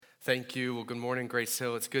Thank you. Well, good morning, Grace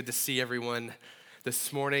Hill. It's good to see everyone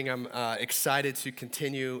this morning. I'm excited to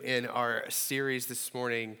continue in our series this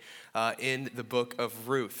morning in the book of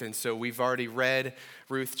Ruth. And so we've already read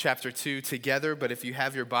Ruth chapter 2 together, but if you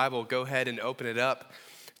have your Bible, go ahead and open it up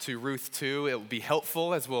to Ruth 2. It will be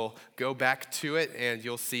helpful as we'll go back to it, and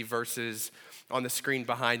you'll see verses on the screen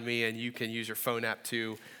behind me, and you can use your phone app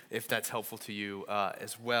too if that's helpful to you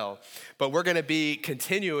as well. But we're going to be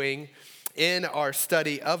continuing in our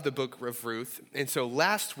study of the book of Ruth. And so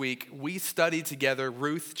last week, we studied together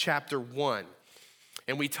Ruth chapter 1.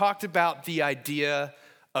 And we talked about the idea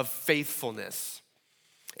of faithfulness.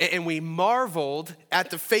 And we marveled at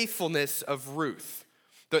the faithfulness of Ruth.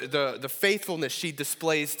 The faithfulness she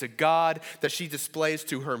displays to God, that she displays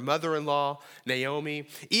to her mother-in-law, Naomi,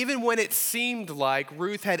 even when it seemed like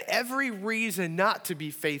Ruth had every reason not to be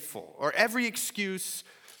faithful, or every excuse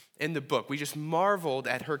in the book. We just marveled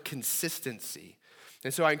at her consistency.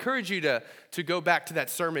 And so I encourage you to go back to that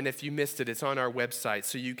sermon if you missed it. It's on our website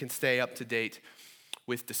so you can stay up to date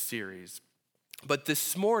with the series. But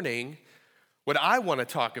this morning, what I want to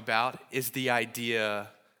talk about is the idea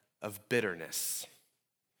of bitterness.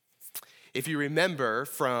 If you remember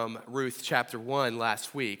from Ruth chapter 1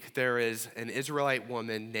 last week, there is an Israelite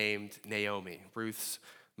woman named Naomi, Ruth's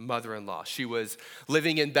mother-in-law. She was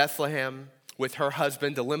living in Bethlehem with her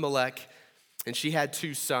husband Elimelech, and she had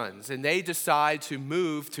 2 sons. And they decide to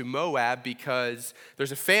move to Moab because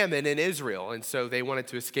there's a famine in Israel, and so they wanted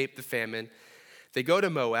to escape the famine. They go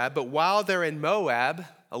to Moab, but while they're in Moab,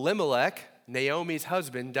 Elimelech, Naomi's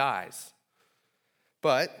husband, dies.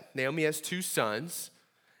 But Naomi has 2 sons,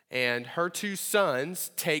 and her 2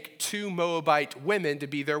 sons take 2 Moabite women to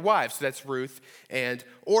be their wives. So that's Ruth and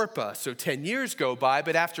Orpah. So 10 years go by,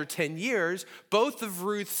 but after 10 years, both of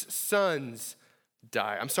Ruth's sons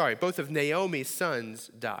die. Both of Naomi's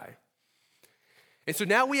sons die. And so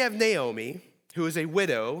now we have Naomi, who is a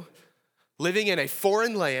widow, living in a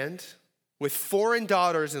foreign land with foreign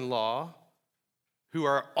daughters-in-law who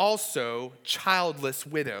are also childless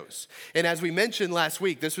widows. And as we mentioned last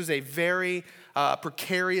week, this was a very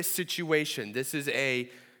precarious situation. This is a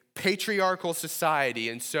patriarchal society,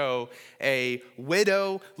 and so a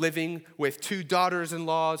widow living with 2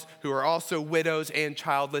 daughters-in-laws who are also widows and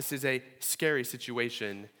childless is a scary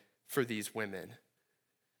situation for these women.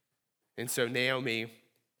 And so Naomi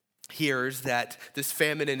hears that this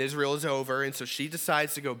famine in Israel is over, and so she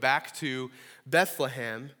decides to go back to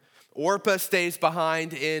Bethlehem. Orpah stays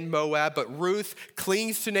behind in Moab, but Ruth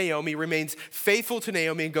clings to Naomi, remains faithful to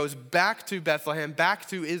Naomi, and goes back to Bethlehem, back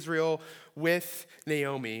to Israel with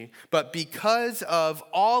Naomi. But because of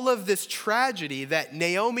all of this tragedy that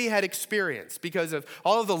Naomi had experienced, because of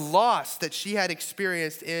all of the loss that she had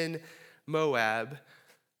experienced in Moab,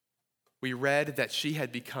 we read that she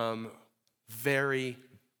had become very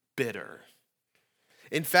bitter.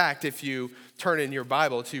 In fact, if you turn in your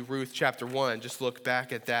Bible to Ruth chapter 1, just look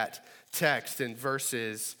back at that text in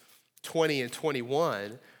verses 20 and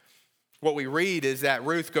 21. What we read is that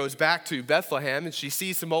Ruth goes back to Bethlehem and she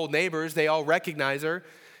sees some old neighbors. They all recognize her.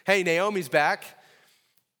 Hey, Naomi's back.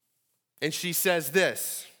 And she says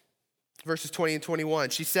this, verses 20 and 21.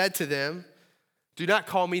 She said to them, "Do not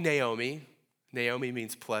call me Naomi." Naomi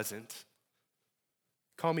means pleasant.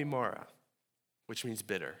 "Call me Mara," which means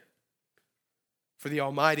bitter. "For the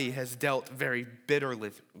Almighty has dealt very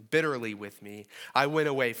bitterly with me. I went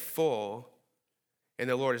away full, and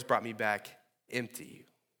the Lord has brought me back empty.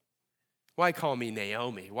 Why call me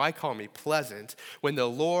Naomi? Why call me pleasant when the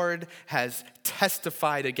Lord has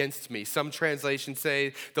testified against me?" Some translations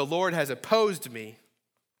say, "The Lord has opposed me,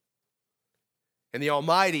 and the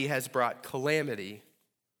Almighty has brought calamity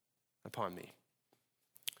upon me."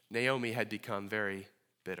 Naomi had become very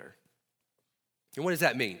bitter. And what does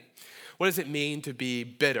that mean? What does it mean to be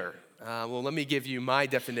bitter? Well, let me give you my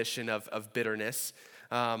definition of bitterness.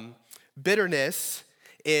 Bitterness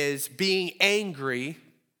is being angry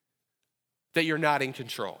that you're not in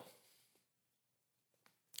control.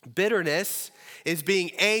 Bitterness is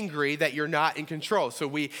being angry that you're not in control. So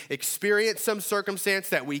we experience some circumstance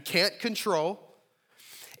that we can't control,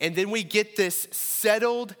 and then we get this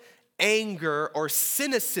settled anger or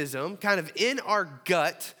cynicism kind of in our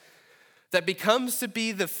gut that becomes to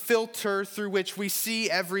be the filter through which we see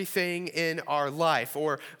everything in our life,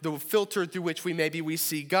 or the filter through which we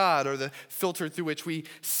see God, or the filter through which we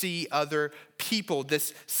see other people.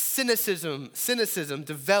 This cynicism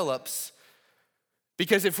develops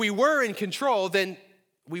because if we were in control, then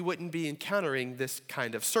we wouldn't be encountering this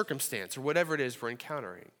kind of circumstance or whatever it is we're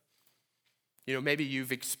encountering. You know, maybe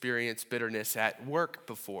you've experienced bitterness at work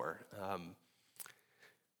before.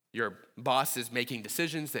 Your boss is making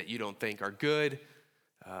decisions that you don't think are good.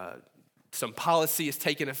 some policy is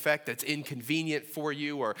taking effect that's inconvenient for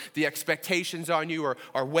you, or the expectations on you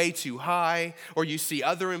are way too high, or you see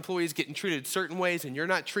other employees getting treated certain ways and you're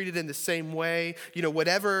not treated in the same way.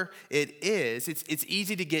 Whatever it is, it's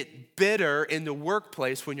easy to get bitter in the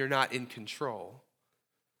workplace when you're not in control.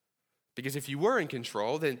 Because if you were in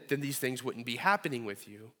control, then these things wouldn't be happening with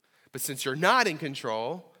you. But since you're not in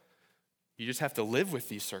control, you just have to live with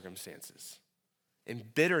these circumstances.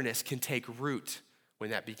 And bitterness can take root when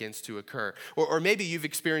that begins to occur. Or maybe you've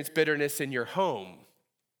experienced bitterness in your home.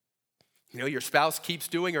 Your spouse keeps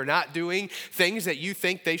doing or not doing things that you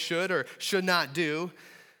think they should or should not do.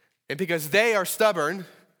 And because they are stubborn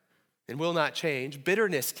and will not change,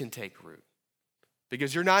 bitterness can take root.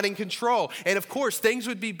 Because you're not in control. And of course, things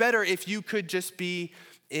would be better if you could just be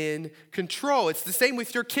in control. It's the same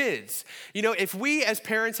with your kids. If we as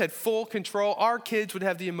parents had full control, our kids would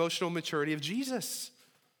have the emotional maturity of Jesus.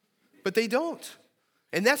 But they don't.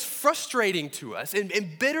 And that's frustrating to us. And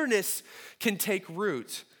bitterness can take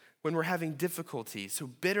root when we're having difficulties. So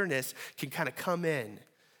bitterness can kind of come in.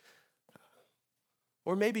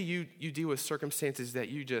 Or maybe you deal with circumstances that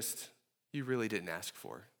you really didn't ask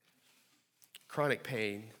for. Chronic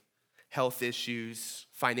pain, health issues,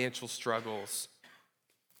 financial struggles,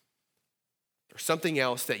 or something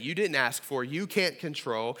else that you didn't ask for, you can't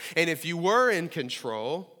control. And if you were in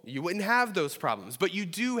control, you wouldn't have those problems. But you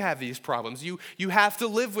do have these problems. You have to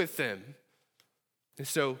live with them. And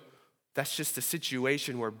so that's just a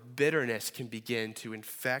situation where bitterness can begin to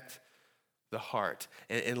infect the heart.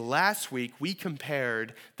 And last week, we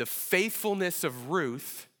compared the faithfulness of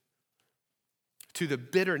Ruth to the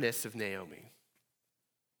bitterness of Naomi.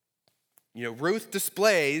 Ruth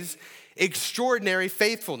displays extraordinary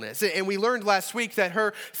faithfulness. And we learned last week that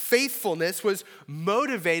her faithfulness was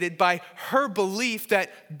motivated by her belief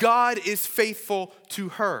that God is faithful to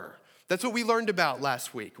her. That's what we learned about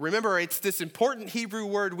last week. Remember, it's this important Hebrew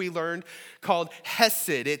word we learned called hesed.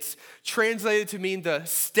 It's translated to mean the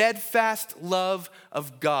steadfast love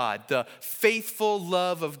of God, the faithful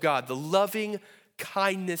love of God, the loving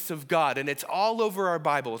kindness of God. And it's all over our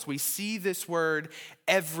Bibles. We see this word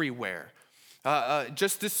everywhere.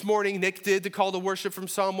 Just this morning, Nick did the call to worship from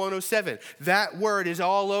Psalm 107. That word is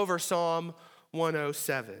all over Psalm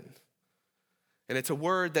 107. And it's a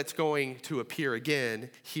word that's going to appear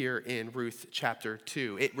again here in Ruth chapter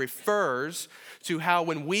 2. It refers to how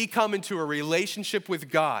when we come into a relationship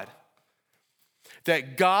with God,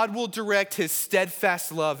 that God will direct his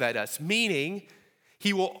steadfast love at us, meaning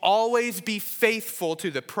he will always be faithful to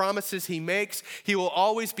the promises he makes. He will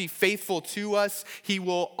always be faithful to us. He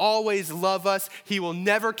will always love us. He will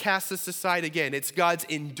never cast us aside again. It's God's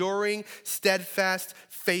enduring, steadfast,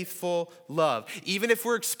 faithful love. Even if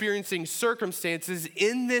we're experiencing circumstances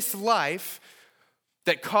in this life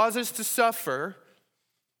that cause us to suffer,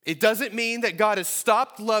 it doesn't mean that God has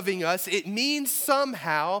stopped loving us. It means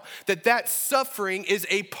somehow that suffering is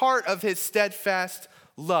a part of his steadfast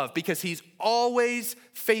love, because he's always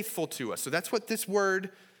faithful to us. So that's what this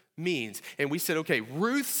word means. And we said, okay,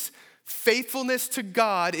 Ruth's faithfulness to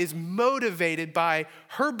God is motivated by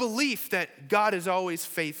her belief that God is always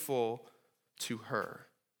faithful to her.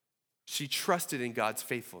 She trusted in God's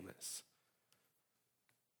faithfulness.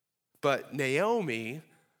 But Naomi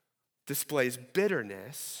displays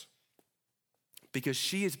bitterness because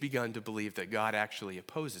she has begun to believe that God actually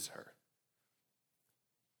opposes her.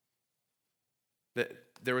 That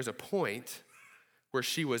there was a point where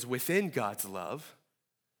she was within God's love,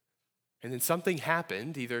 and then something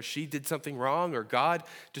happened. Either she did something wrong or God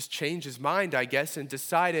just changed his mind, I guess, and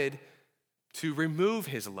decided to remove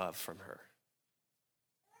his love from her.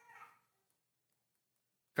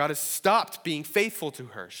 God has stopped being faithful to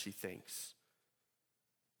her, she thinks.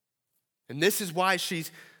 And this is why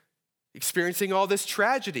she's experiencing all this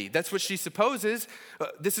tragedy. That's what she supposes.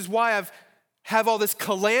 This is why I have all this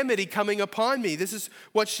calamity coming upon me. This is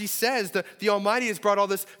what she says. The Almighty has brought all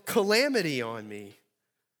this calamity on me.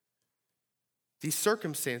 These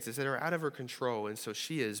circumstances that are out of her control. And so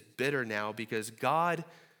she is bitter now because God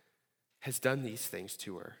has done these things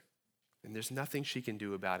to her. And there's nothing she can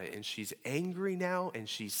do about it. And she's angry now and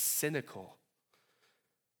she's cynical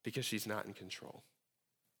because she's not in control.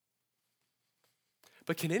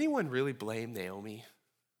 But can anyone really blame Naomi?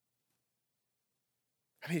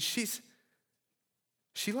 I mean, she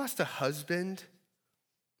lost a husband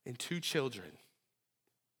and 2 children.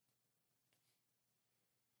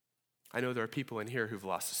 I know there are people in here who've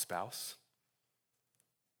lost a spouse.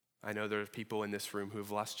 I know there are people in this room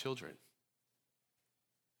who've lost children.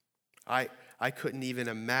 I couldn't even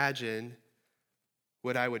imagine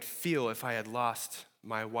what I would feel if I had lost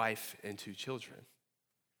my wife and 2 children.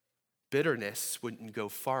 bitterness wouldn't go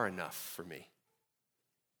far enough for me.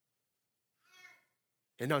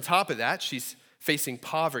 And on top of that, she's facing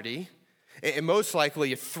poverty and most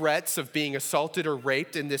likely threats of being assaulted or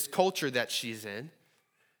raped in this culture that she's in.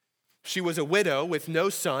 She was a widow with no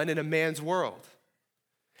son in a man's world.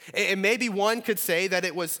 And maybe one could say that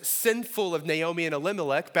it was sinful of Naomi and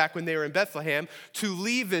Elimelech back when they were in Bethlehem to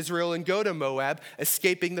leave Israel and go to Moab,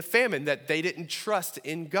 escaping the famine, that they didn't trust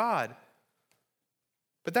in God.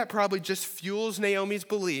 But that probably just fuels Naomi's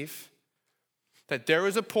belief that there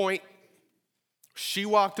was a point she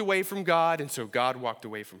walked away from God, and so God walked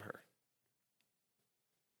away from her.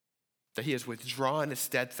 That he has withdrawn a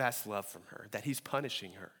steadfast love from her, that he's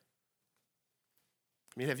punishing her.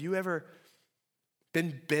 I mean, have you ever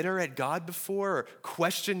been bitter at God before or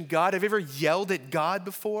questioned God? Have you ever yelled at God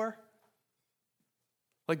before?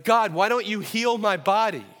 Like, God, why don't you heal my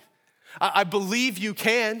body? I believe you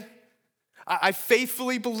can. I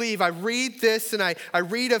faithfully believe. I read this and I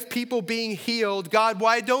read of people being healed. God,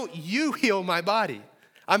 why don't you heal my body?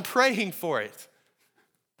 I'm praying for it.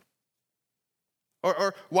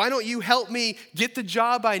 Or why don't you help me get the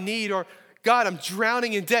job I need? Or God, I'm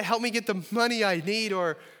drowning in debt. Help me get the money I need.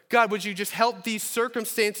 Or God, would you just help these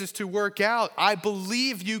circumstances to work out? I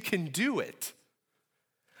believe you can do it.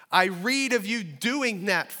 I read of you doing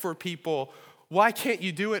that for people. Why can't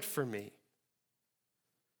you do it for me?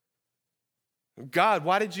 God,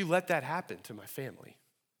 why did you let that happen to my family?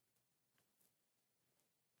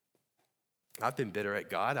 I've been bitter at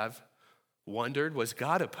God. I've wondered, was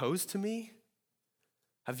God opposed to me?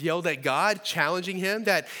 I've yelled at God, challenging him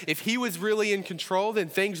that if he was really in control, then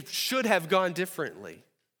things should have gone differently.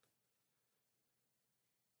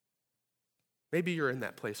 Maybe you're in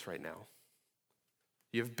that place right now.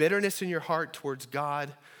 You have bitterness in your heart towards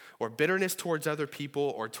God, or bitterness towards other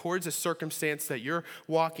people, or towards a circumstance that you're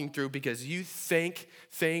walking through because you think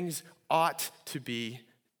things ought to be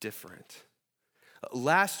different.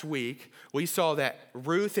 Last week, we saw that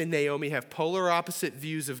Ruth and Naomi have polar opposite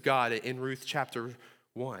views of God in Ruth chapter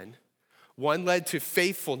 1. One led to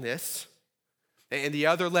faithfulness, and the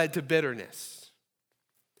other led to bitterness.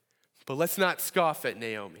 But let's not scoff at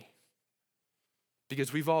Naomi,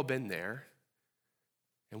 because we've all been there,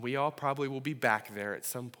 and we all probably will be back there at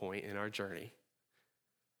some point in our journey.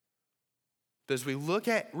 But as we look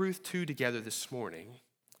at Ruth 2 together this morning,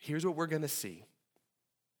 here's what we're going to see.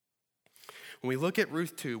 When we look at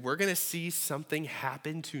Ruth 2, we're going to see something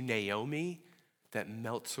happen to Naomi that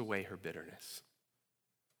melts away her bitterness.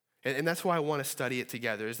 And that's why I want to study it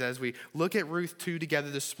together, is that as we look at Ruth 2 together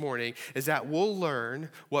this morning, is that we'll learn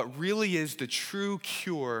what really is the true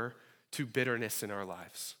cure to bitterness in our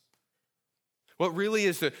lives. What really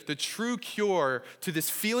is the true cure to this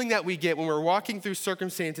feeling that we get when we're walking through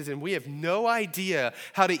circumstances and we have no idea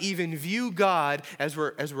how to even view God as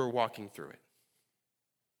we're walking through it.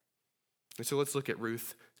 And so let's look at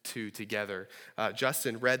Ruth 2 together.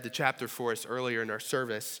 Justin read the chapter for us earlier in our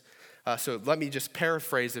service. So let me just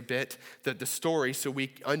paraphrase a bit the story so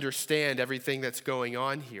we understand everything that's going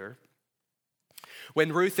on here.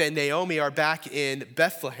 When Ruth and Naomi are back in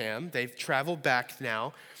Bethlehem, they've traveled back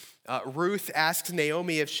now, Ruth asks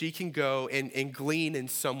Naomi if she can go and glean in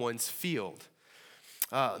someone's field.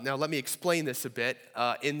 Now let me explain this a bit.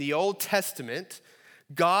 In the Old Testament,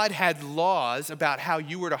 God had laws about how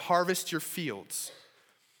you were to harvest your fields.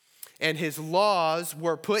 And his laws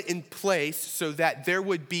were put in place so that there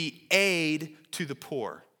would be aid to the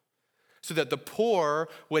poor. So that the poor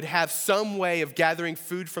would have some way of gathering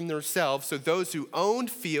food from themselves. So those who owned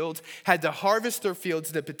fields had to harvest their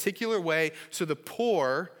fields in a particular way so the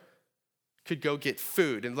poor could go get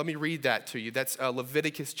food. And let me read that to you. That's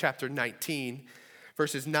Leviticus chapter 19,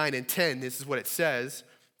 verses 9 and 10. This is what it says.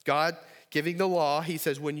 God giving the law, he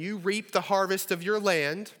says, when you reap the harvest of your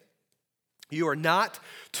land, you are not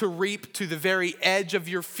to reap to the very edge of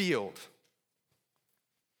your field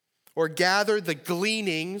or gather the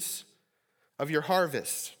gleanings of your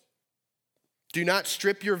harvest. Do not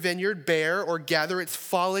strip your vineyard bare or gather its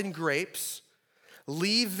fallen grapes.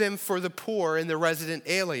 Leave them for the poor and the resident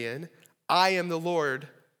alien. I am the Lord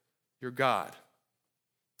your God.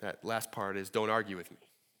 That last part is don't argue with me.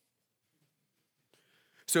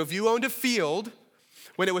 So if you owned a field,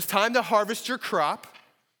 when it was time to harvest your crop,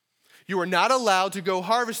 you were not allowed to go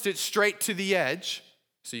harvest it straight to the edge.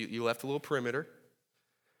 So you left a little perimeter.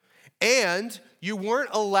 And you weren't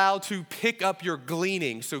allowed to pick up your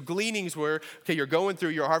gleanings. So gleanings were, okay, you're going through,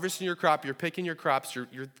 you're harvesting your crop, you're picking your crops, you're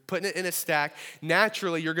putting it in a stack.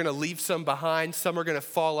 Naturally, you're going to leave some behind. Some are going to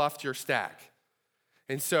fall off your stack.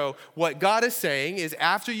 And so what God is saying is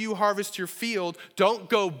after you harvest your field, don't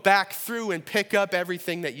go back through and pick up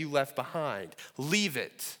everything that you left behind. Leave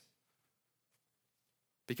it.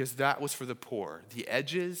 because that was for the poor. The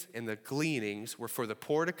edges and the gleanings were for the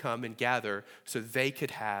poor to come and gather so they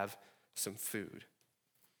could have some food.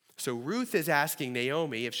 So Ruth is asking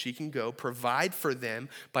Naomi if she can go provide for them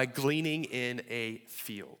by gleaning in a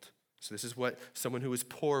field. So this is what someone who is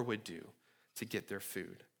poor would do to get their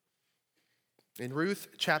food. In Ruth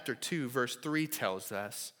chapter 2, verse 3 tells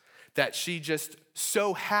us that she just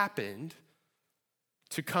so happened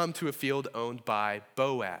to come to a field owned by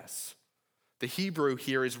Boaz. The Hebrew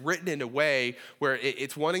here is written in a way where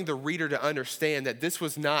it's wanting the reader to understand that this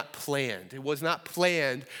was not planned. It was not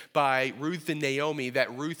planned by Ruth and Naomi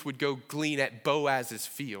that Ruth would go glean at Boaz's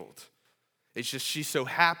field. It's just she so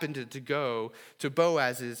happened to go to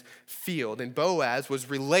Boaz's field. And Boaz was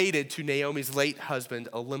related to Naomi's late husband,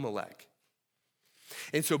 Elimelech.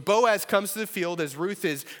 And so Boaz comes to the field as Ruth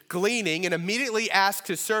is gleaning and immediately asks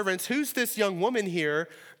his servants, "Who's this young woman here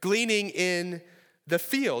gleaning in the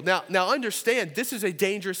field?" Now understand, this is a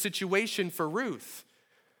dangerous situation for Ruth.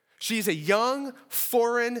 She's a young,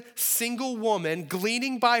 foreign, single woman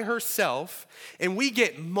gleaning by herself, and we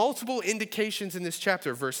get multiple indications in this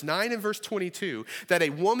chapter, verse 9 and verse 22, that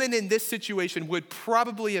a woman in this situation would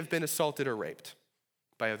probably have been assaulted or raped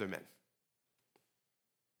by other men.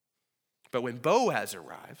 But when Boaz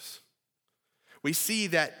arrives, we see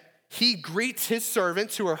that he greets his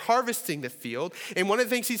servants who are harvesting the field. And one of the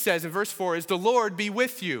things he says in verse 4 is, "The Lord be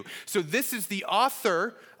with you." So this is the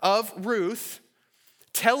author of Ruth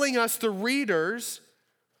telling us, the readers,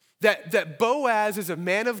 that Boaz is a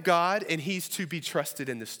man of God and he's to be trusted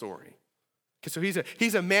in the story. Okay, so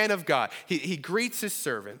he's a man of God. He greets his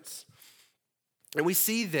servants. And we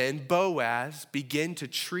see then Boaz begin to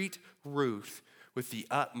treat Ruth with the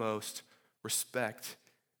utmost respect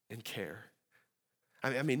and care.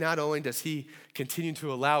 I mean, not only does he continue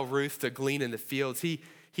to allow Ruth to glean in the fields, he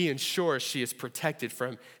ensures she is protected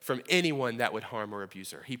from anyone that would harm or abuse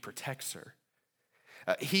her. He protects her.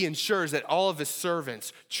 He ensures that all of his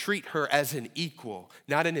servants treat her as an equal,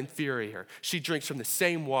 not an inferior. She drinks from the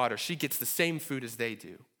same water. She gets the same food as they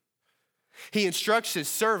do. He instructs his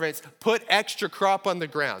servants, put extra crop on the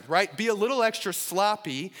ground, right? Be a little extra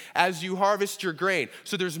sloppy as you harvest your grain,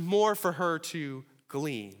 so there's more for her to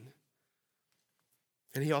glean.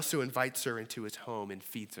 And he also invites her into his home and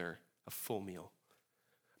feeds her a full meal.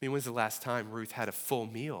 I mean, when's the last time Ruth had a full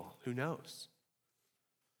meal? Who knows?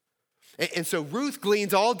 And so Ruth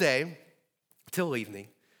gleans all day till evening.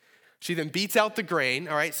 She then beats out the grain,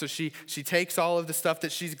 all right? So she takes all of the stuff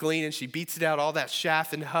that she's gleaned and she beats it out. All that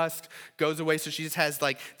chaff and husk goes away. So she just has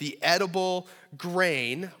like the edible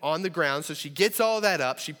grain on the ground. So she gets all that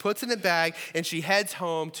up. She puts it in a bag and she heads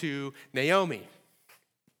home to Naomi.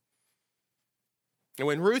 And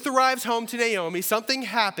when Ruth arrives home to Naomi, something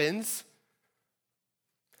happens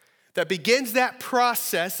that begins that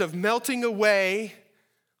process of melting away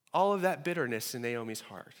all of that bitterness in Naomi's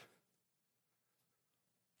heart.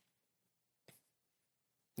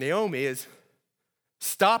 Naomi is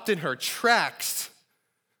stopped in her tracks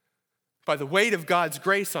by the weight of God's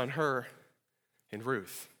grace on her and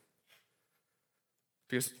Ruth.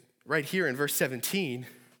 Because right here in verse 17,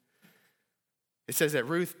 it says that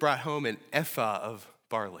Ruth brought home an ephah of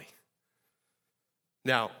barley.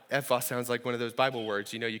 Now, ephah sounds like one of those Bible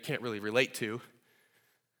words, you can't really relate to.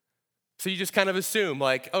 So you just kind of assume,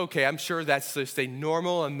 like, okay, I'm sure that's just a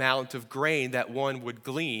normal amount of grain that one would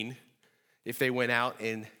glean if they went out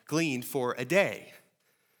and gleaned for a day.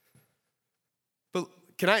 But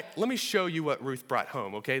let me show you what Ruth brought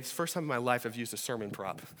home, okay? It's the first time in my life I've used a sermon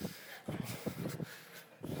prop.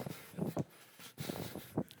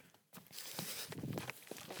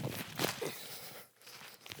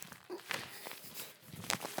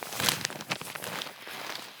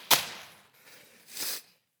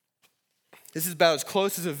 This is about as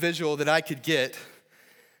close as a visual that I could get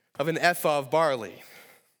of an ephah of barley.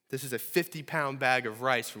 This is a 50-pound bag of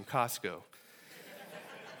rice from Costco.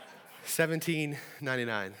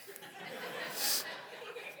 $17.99.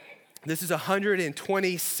 This is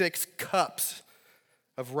 126 cups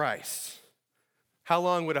of rice. How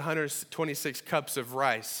long would 126 cups of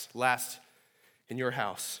rice last in your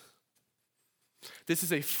house? This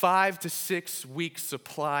is a 5 to 6 week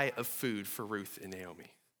supply of food for Ruth and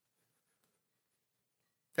Naomi.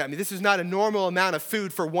 I mean, this is not a normal amount of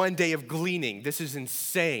food for one day of gleaning. This is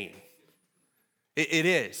insane. It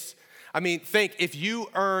is. I mean, think if you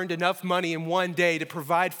earned enough money in one day to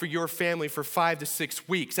provide for your family for 5 to 6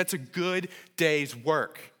 weeks, that's a good day's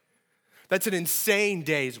work. That's an insane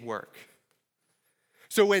day's work.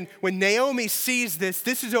 So when Naomi sees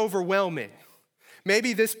this is overwhelming.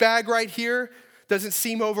 Maybe this bag right here doesn't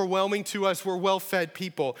seem overwhelming to us. We're well-fed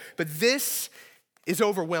people. But this is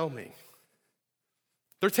overwhelming.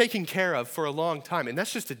 They're taken care of for a long time, and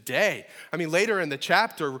that's just a day. I mean, later in the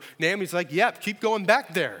chapter, Naomi's like, yep, keep going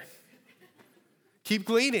back there. Keep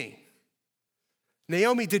gleaning.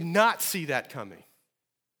 Naomi did not see that coming.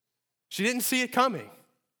 She didn't see it coming.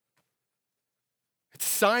 It's a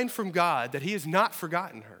sign from God that he has not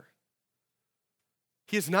forgotten her.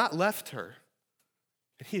 He has not left her,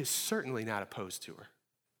 and he is certainly not opposed to her.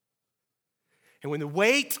 And when the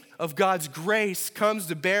weight of God's grace comes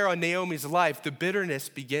to bear on Naomi's life, the bitterness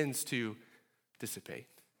begins to dissipate.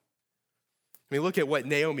 I mean, look at what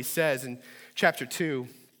Naomi says in chapter 2,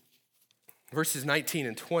 verses 19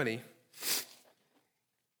 and 20. It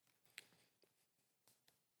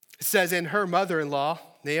says, and her mother-in-law,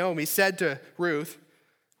 Naomi, said to Ruth,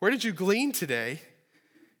 where did you glean today?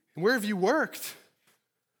 And where have you worked?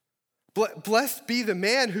 Blessed be the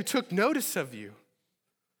man who took notice of you.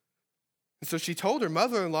 And so she told her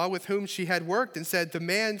mother-in-law with whom she had worked and said, the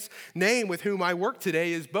man's name with whom I work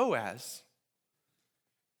today is Boaz.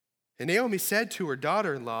 And Naomi said to her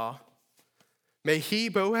daughter-in-law, may he,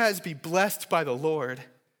 Boaz, be blessed by the Lord.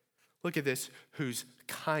 Look at this, whose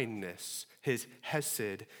kindness, his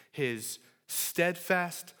hesed, his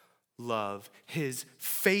steadfast love, his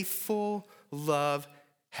faithful love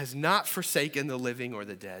has not forsaken the living or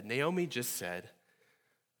the dead. Naomi just said,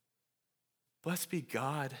 blessed be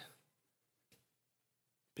God,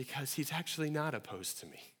 because he's actually not opposed to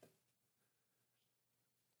me.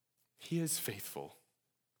 He is faithful.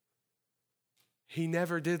 He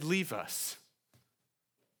never did leave us.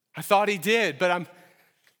 I thought he did, but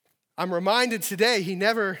I'm reminded today he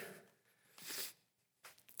never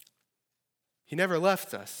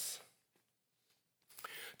left us.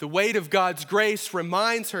 The weight of God's grace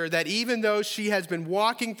reminds her that even though she has been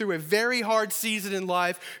walking through a very hard season in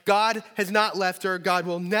life, God has not left her. God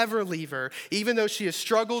will never leave her. Even though she has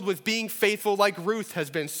struggled with being faithful like Ruth has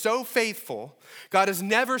been so faithful, God has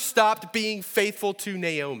never stopped being faithful to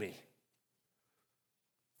Naomi.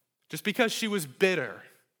 Just because she was bitter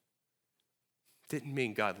didn't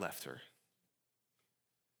mean God left her.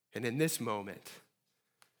 And in this moment,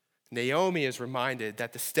 Naomi is reminded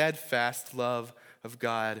that the steadfast love of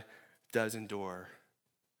God does endure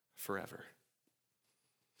forever.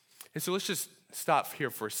 And so let's just stop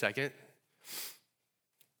here for a second.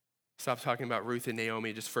 Stop talking about Ruth and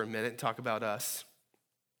Naomi just for a minute and talk about us.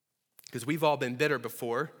 Because we've all been bitter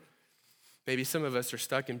before. Maybe some of us are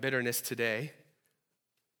stuck in bitterness today.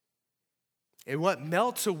 And what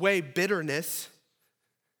melts away bitterness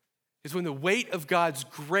is when the weight of God's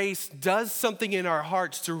grace does something in our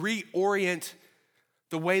hearts to reorient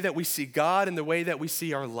the way that we see God and the way that we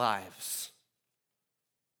see our lives.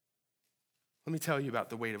 Let me tell you about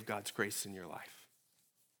the weight of God's grace in your life.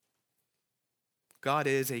 God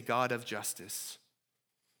is a God of justice.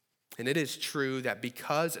 And it is true that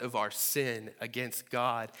because of our sin against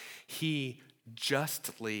God, he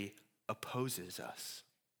justly opposes us.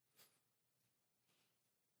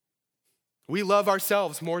 We love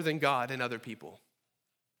ourselves more than God and other people.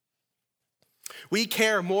 We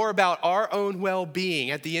care more about our own well-being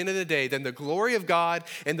at the end of the day than the glory of God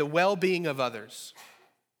and the well-being of others.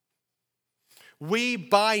 We,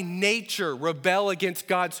 by nature, rebel against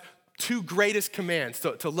God's two greatest commands,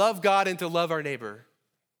 to love God and to love our neighbor.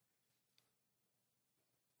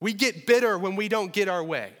 We get bitter when we don't get our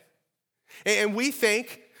way. And we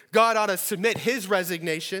think God ought to submit his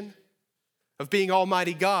resignation of being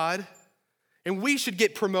Almighty God, and we should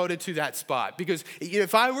get promoted to that spot. Because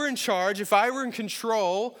if I were in charge, if I were in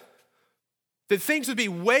control, then things would be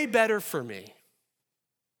way better for me.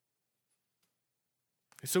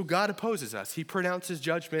 And so God opposes us. He pronounces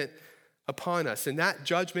judgment upon us. And that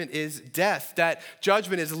judgment is death. That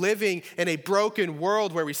judgment is living in a broken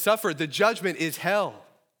world where we suffer. The judgment is hell.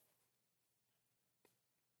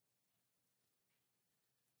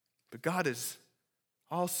 But God is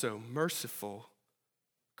also merciful,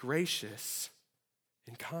 gracious,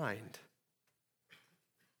 and kind.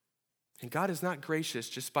 And God is not gracious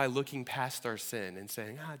just by looking past our sin and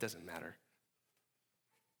saying, it doesn't matter.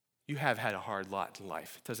 You have had a hard lot in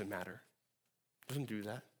life. It doesn't matter. He doesn't do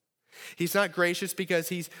that. He's not gracious because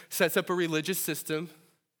he sets up a religious system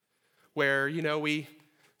where, we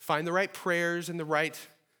find the right prayers and the right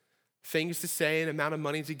things to say and amount of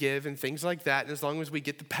money to give and things like that. And as long as we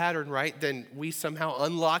get the pattern right, then we somehow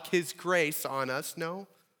unlock his grace on us. No.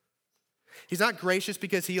 He's not gracious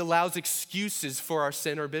because he allows excuses for our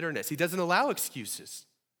sin or bitterness. He doesn't allow excuses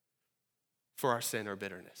for our sin or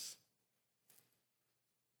bitterness.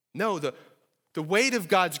 No, the weight of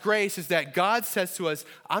God's grace is that God says to us,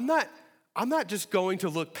 I'm not just going to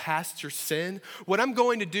look past your sin. What I'm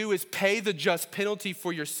going to do is pay the just penalty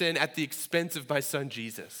for your sin at the expense of my son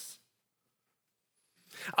Jesus.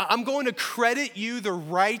 I'm going to credit you the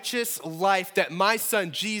righteous life that my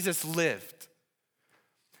son Jesus lived.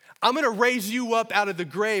 I'm going to raise you up out of the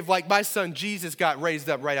grave like my son Jesus got raised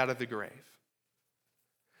up right out of the grave.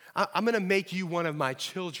 I'm going to make you one of my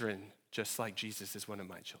children just like Jesus is one of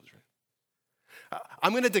my children.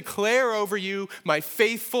 I'm going to declare over you my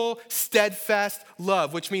faithful, steadfast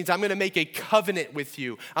love, which means I'm going to make a covenant with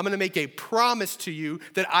you. I'm going to make a promise to you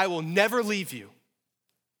that I will never leave you.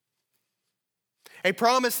 A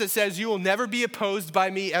promise that says you will never be opposed by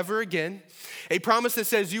me ever again. A promise that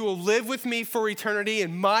says you will live with me for eternity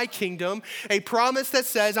in my kingdom. A promise that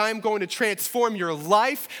says I am going to transform your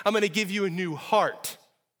life. I'm going to give you a new heart.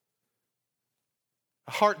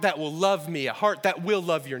 A heart that will love me, a heart that will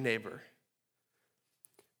love your neighbor.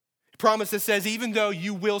 A promise that says even though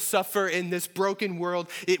you will suffer in this broken world,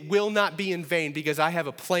 it will not be in vain because I have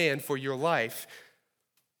a plan for your life.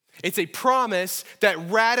 It's a promise that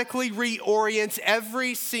radically reorients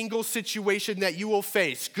every single situation that you will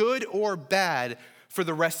face, good or bad, for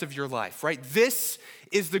the rest of your life, right? This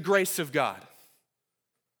is the grace of God.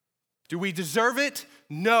 Do we deserve it?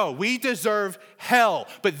 No, we deserve hell,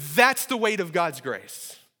 but that's the weight of God's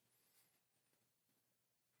grace.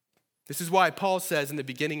 This is why Paul says in the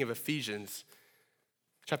beginning of Ephesians,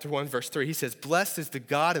 chapter 1, verse 3, he says, "Blessed is the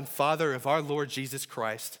God and Father of our Lord Jesus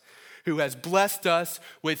Christ, who has blessed us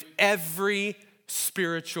with every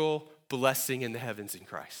spiritual blessing in the heavens in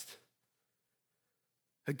Christ."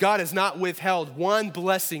 God has not withheld one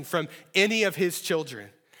blessing from any of his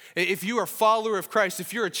children. If you are a follower of Christ,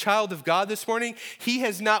 if you're a child of God this morning, he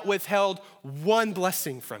has not withheld one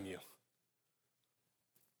blessing from you.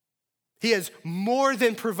 He has more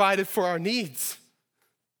than provided for our needs.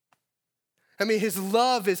 I mean, his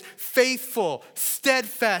love is faithful,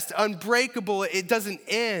 steadfast, unbreakable. It doesn't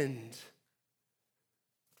end.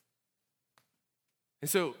 And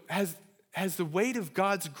so has the weight of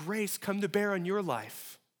God's grace come to bear on your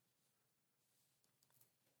life?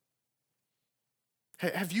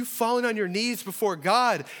 Have you fallen on your knees before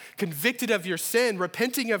God, convicted of your sin,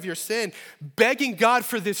 repenting of your sin, begging God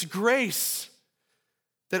for this grace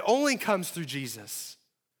that only comes through Jesus?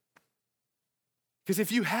 Because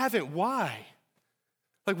if you haven't, why?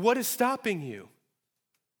 Like, what is stopping you?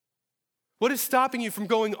 What is stopping you from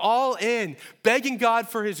going all in, begging God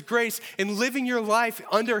for his grace and living your life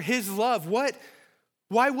under his love?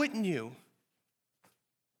 Why wouldn't you?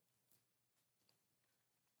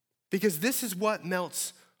 Because this is what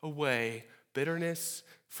melts away bitterness,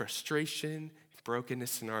 frustration,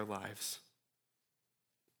 brokenness in our lives.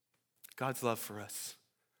 God's love for us,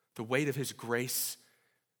 the weight of his grace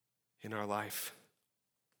in our life.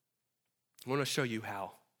 I want to show you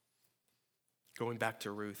how. Going back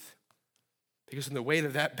to Ruth. Because when the weight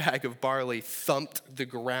of that bag of barley thumped the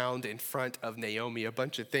ground in front of Naomi, a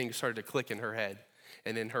bunch of things started to click in her head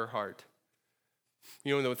and in her heart.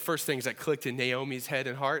 You know, one of the first things that clicked in Naomi's head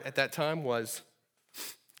and heart at that time was,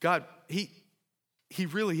 God, he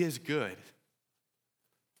really is good.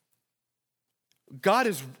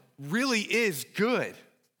 God really is good.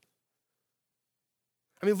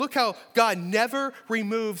 I mean, look how God never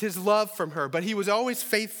removed his love from her, but he was always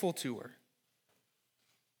faithful to her.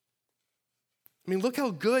 I mean, look how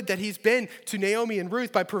good that he's been to Naomi and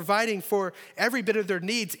Ruth by providing for every bit of their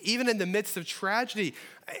needs, even in the midst of tragedy.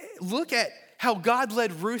 Look at how God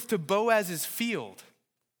led Ruth to Boaz's field.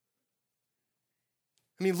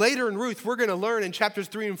 I mean, later in Ruth, we're going to learn in chapters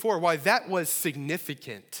 3 and 4 why that was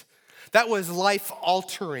significant. That was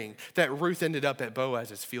life-altering that Ruth ended up at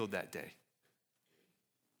Boaz's field that day.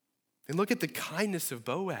 And look at the kindness of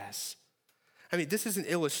Boaz. I mean, this is an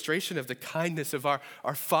illustration of the kindness of our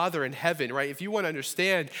Father in heaven, right? If you want to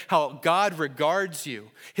understand how God regards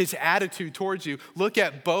you, his attitude towards you, look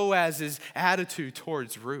at Boaz's attitude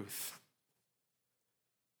towards Ruth.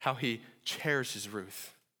 How he cherishes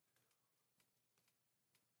Ruth.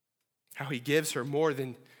 How he gives her more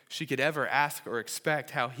than she could ever ask or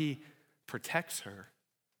expect. How he protects her.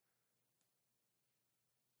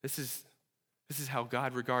 This is how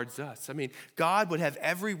God regards us. I mean, God would have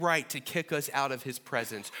every right to kick us out of his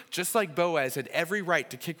presence, just like Boaz had every right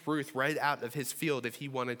to kick Ruth right out of his field if he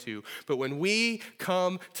wanted to. But when we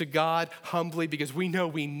come to God humbly because we know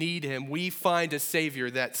we need him, we find a Savior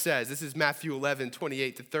that says, this is Matthew 11,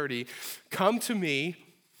 28 to 30, "Come to me,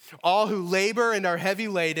 all who labor and are heavy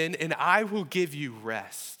laden, and I will give you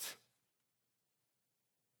rest.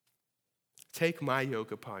 Take my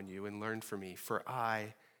yoke upon you and learn from me, for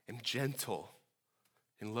I am gentle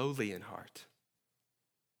and lowly in heart,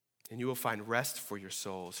 and you will find rest for your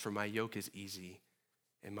souls, for my yoke is easy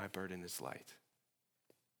and my burden is light."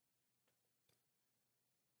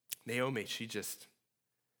 Naomi,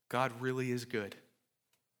 God really is good.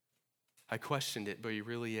 I questioned it, but he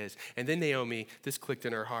really is. And then Naomi, this clicked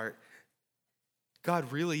in her heart.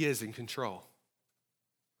 God really is in control.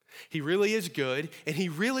 He really is good, and he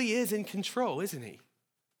really is in control, isn't he?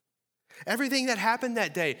 Everything that happened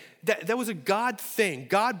that day, that was a God thing.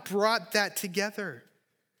 God brought that together.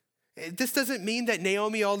 This doesn't mean that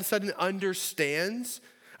Naomi all of a sudden understands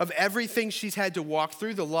of everything she's had to walk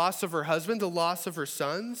through, the loss of her husband, the loss of her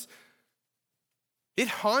sons. It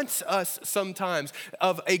haunts us sometimes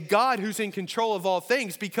of a God who's in control of all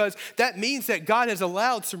things, because that means that God has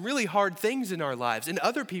allowed some really hard things in our lives, in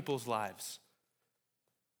other people's lives.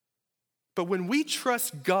 But when we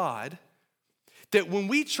trust God, when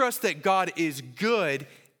we trust that God is good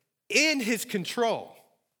in his control,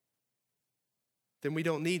 then we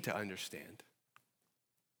don't need to understand.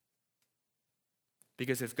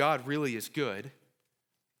 Because if God really is good,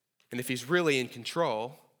 and if he's really in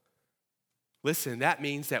control, listen, that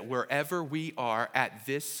means that wherever we are at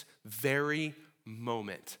this very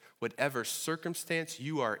moment, whatever circumstance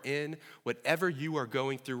you are in, whatever you are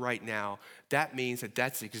going through right now, that means that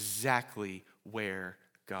that's exactly where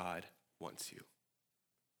God wants you.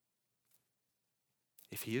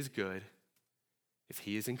 If he is good, if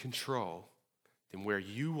he is in control, then where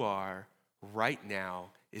you are right now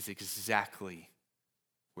is exactly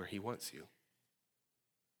where he wants you.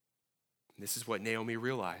 And this is what Naomi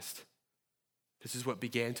realized. This is what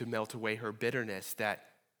began to melt away her bitterness, that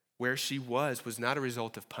where she was not a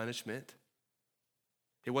result of punishment.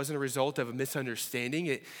 It wasn't a result of a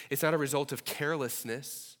misunderstanding. It's not a result of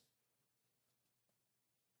carelessness.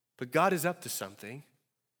 But God is up to something.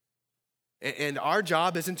 And our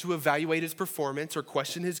job isn't to evaluate his performance or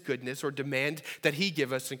question his goodness or demand that he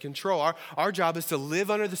give us in control. Our job is to live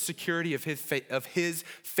under the security of his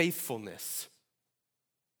faithfulness.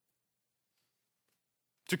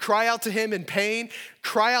 To cry out to him in pain,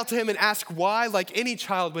 cry out to him and ask why, like any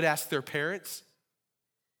child would ask their parents.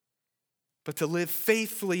 But to live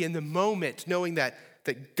faithfully in the moment, knowing that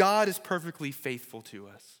God is perfectly faithful to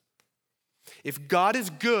us. If God is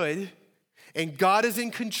good and God is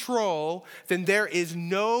in control, then there is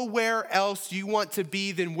nowhere else you want to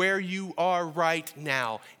be than where you are right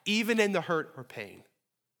now, even in the hurt or pain.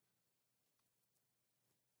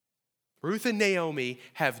 Ruth and Naomi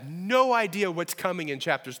have no idea what's coming in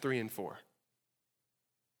chapters 3 and 4.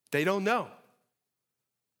 They don't know,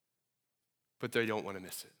 but they don't want to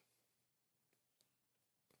miss it.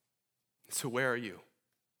 So where are you?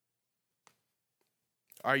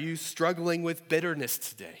 Are you struggling with bitterness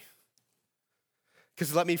today?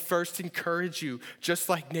 Because let me first encourage you, just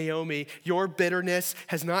like Naomi, your bitterness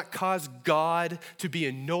has not caused God to be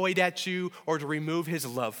annoyed at you or to remove his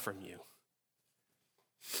love from you.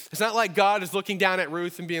 It's not like God is looking down at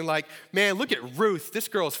Ruth and being like, man, look at Ruth. This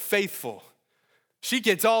girl's faithful. She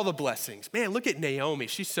gets all the blessings. Man, look at Naomi.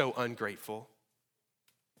 She's so ungrateful.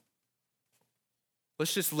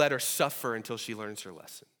 Let's just let her suffer until she learns her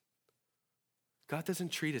lesson. God doesn't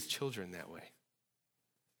treat his children that way.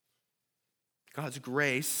 God's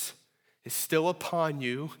grace is still upon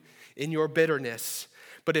you in your bitterness.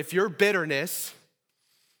 But if your bitterness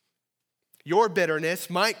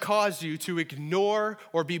might cause you to ignore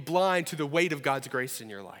or be blind to the weight of God's grace in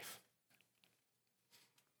your life.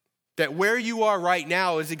 That where you are right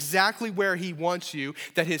now is exactly where he wants you,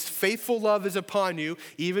 that his faithful love is upon you,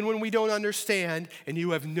 even when we don't understand and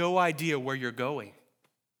you have no idea where you're going.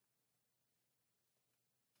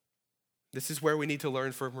 This is where we need to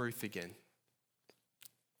learn from Ruth again.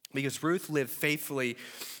 Because Ruth lived faithfully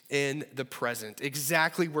in the present,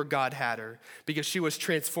 exactly where God had her, because she was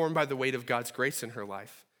transformed by the weight of God's grace in her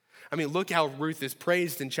life. I mean, look how Ruth is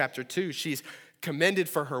praised in chapter 2. She's commended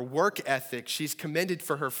for her work ethic. She's commended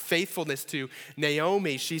for her faithfulness to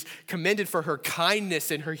Naomi. She's commended for her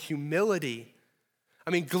kindness and her humility. I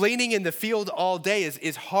mean, gleaning in the field all day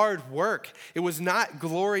is hard work. It was not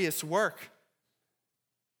glorious work.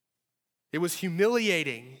 It was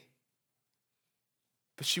humiliating.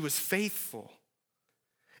 But she was faithful.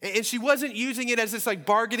 And she wasn't using it as this like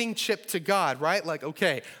bargaining chip to God, right? Like,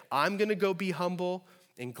 okay, I'm going to go be humble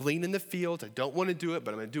and glean in the field. I don't want to do it,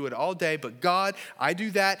 but I'm going to do it all day. But God, I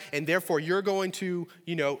do that, and therefore you're going to,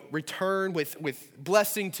 return with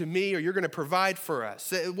blessing to me, or you're going to provide for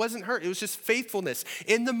us. It wasn't her. It was just faithfulness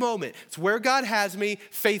in the moment. It's where God has me,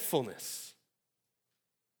 faithfulness.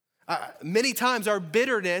 Many times our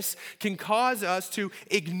bitterness can cause us to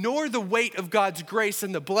ignore the weight of God's grace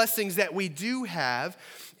and the blessings that we do have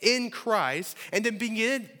in Christ, and then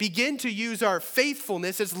begin to use our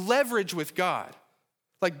faithfulness as leverage with God,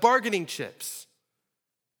 like bargaining chips,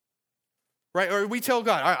 right? Or we tell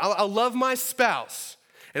God, I'll love my spouse,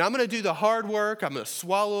 And I'm going to do the hard work. I'm going to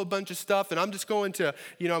swallow a bunch of stuff, and I'm just going to,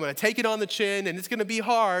 I'm going to take it on the chin, and it's going to be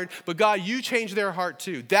hard. But God, you change their heart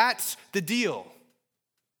too. That's the deal.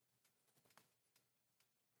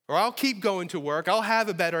 Or I'll keep going to work. I'll have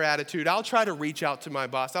a better attitude. I'll try to reach out to my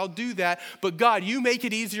boss. I'll do that. But God, you make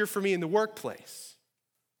it easier for me in the workplace.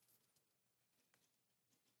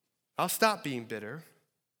 I'll stop being bitter.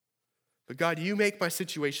 But God, you make my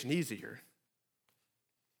situation easier.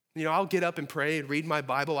 I'll get up and pray and read my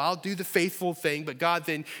Bible. I'll do the faithful thing, but God,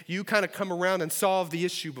 then you kind of come around and solve the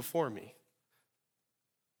issue before me.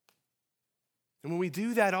 And when we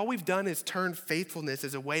do that, all we've done is turn faithfulness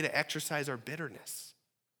as a way to exercise our bitterness.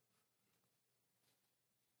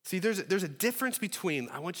 See, there's a difference between,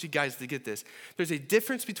 I want you guys to get this, there's a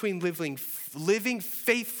difference between living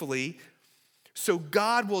faithfully so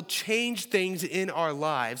God will change things in our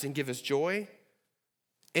lives and give us joy,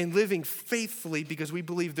 and living faithfully because we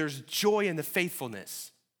believe there's joy in the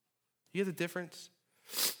faithfulness. You hear the difference?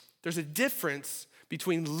 There's a difference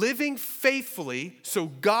between living faithfully so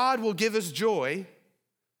God will give us joy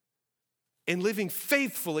and living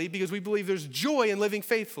faithfully because we believe there's joy in living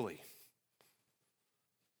faithfully.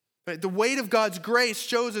 Right? The weight of God's grace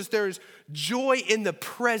shows us there's joy in the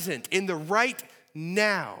present, in the right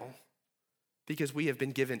now, because we have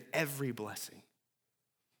been given every blessing.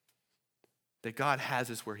 That God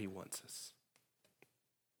has us where he wants us.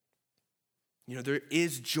 There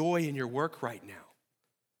is joy in your work right now.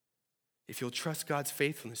 If you'll trust God's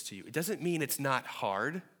faithfulness to you. It doesn't mean it's not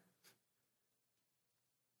hard.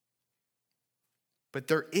 But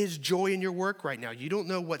there is joy in your work right now. You don't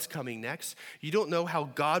know what's coming next. You don't know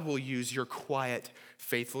how God will use your quiet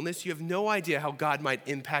faithfulness. You have no idea how God might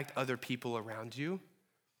impact other people around you.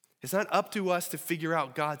 It's not up to us to figure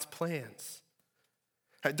out God's plans.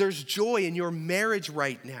 There's joy in your marriage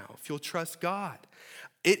right now if you'll trust God.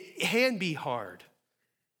 It can be hard.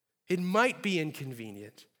 It might be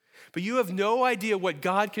inconvenient. But you have no idea what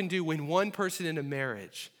God can do when one person in a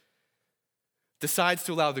marriage decides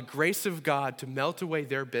to allow the grace of God to melt away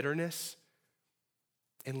their bitterness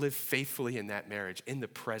and live faithfully in that marriage, in the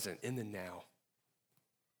present, in the now.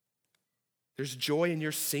 There's joy in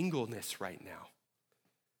your singleness right now.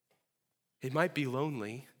 It might be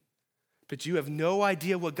lonely, but you have no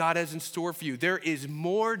idea what God has in store for you. There is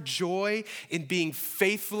more joy in being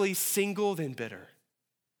faithfully single than bitter.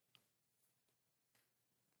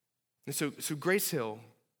 And so Grace Hill,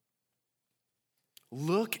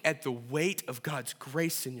 look at the weight of God's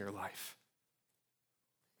grace in your life.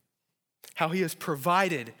 How he has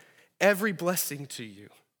provided every blessing to you.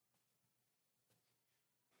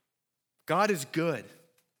 God is good.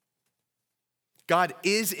 God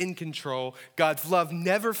is in control. God's love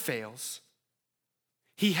never fails.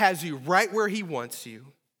 He has you right where he wants you.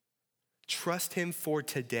 Trust him for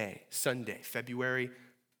today, Sunday, February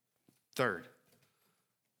 3rd.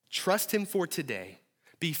 Trust him for today.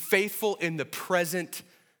 Be faithful in the present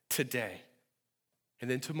today.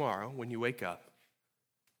 And then tomorrow, when you wake up,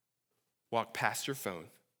 walk past your phone,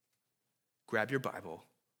 grab your Bible,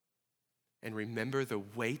 and remember the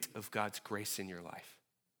weight of God's grace in your life.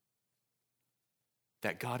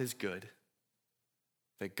 That God is good,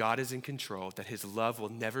 that God is in control, that his love will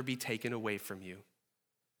never be taken away from you,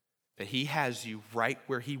 that he has you right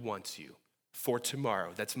where he wants you for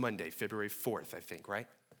tomorrow. That's Monday, February 4th, I think, right?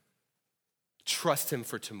 Trust him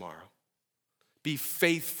for tomorrow. Be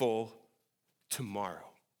faithful tomorrow.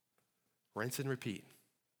 Rinse and repeat.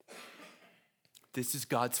 This is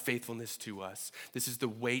God's faithfulness to us. This is the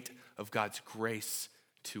weight of God's grace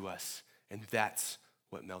to us. And that's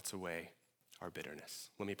what melts away our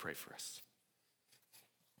bitterness. Let me pray for us.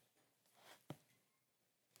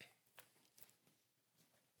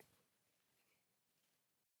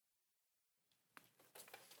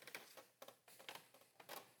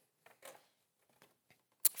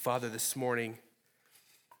 Father, this morning,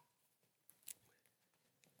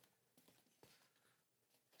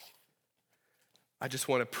 I just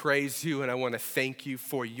want to praise you and I want to thank you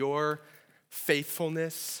for your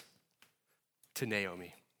faithfulness to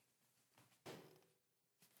Naomi.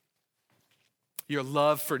 Your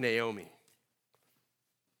love for Naomi.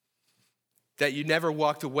 That you never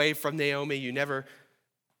walked away from Naomi. You never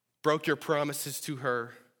broke your promises to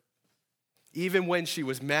her. Even when she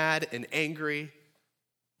was mad and angry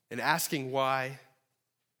and asking why.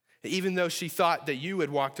 Even though she thought that you had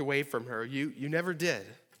walked away from her, you never did.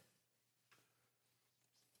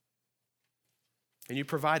 And you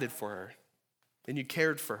provided for her. And you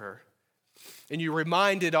cared for her. And you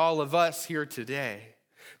reminded all of us here today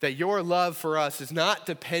that your love for us is not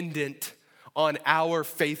dependent on our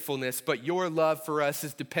faithfulness, but your love for us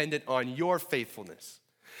is dependent on your faithfulness.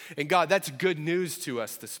 And God, that's good news to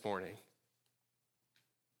us this morning.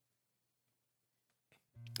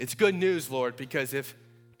 It's good news, Lord, because if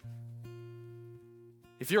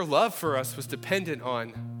your love for us was dependent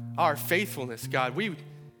on our faithfulness, God, we'd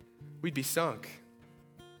be sunk.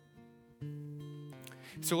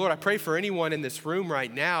 So, Lord, I pray for anyone in this room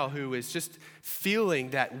right now who is just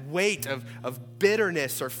feeling that weight of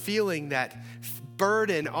bitterness or feeling that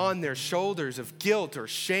burden on their shoulders of guilt or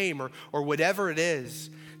shame or whatever it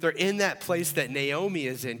is. They're in that place that Naomi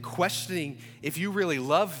is in, questioning if you really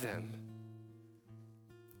love them.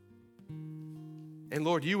 And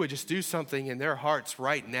Lord, you would just do something in their hearts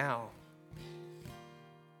right now.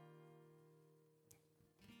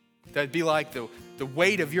 That'd be like the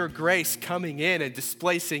weight of your grace coming in and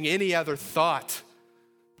displacing any other thought,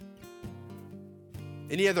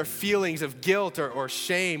 any other feelings of guilt or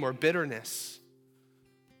shame or bitterness.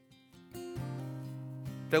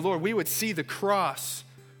 That, Lord, we would see the cross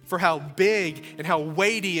for how big and how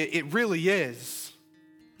weighty it really is.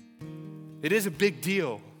 It is a big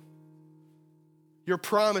deal. Your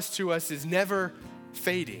promise to us is never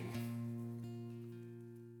fading.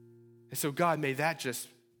 And so, God, may that just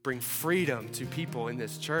bring freedom to people in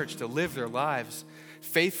this church to live their lives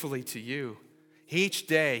faithfully to you each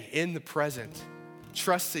day in the present,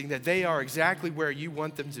 trusting that they are exactly where you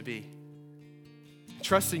want them to be,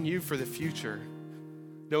 trusting you for the future,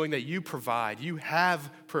 knowing that you provide, you have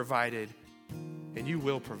provided, and you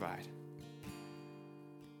will provide.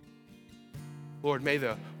 Lord, may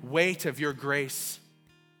the weight of your grace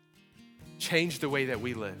change the way that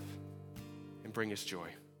we live and bring us joy.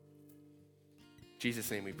 In Jesus'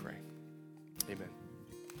 name we pray. Amen.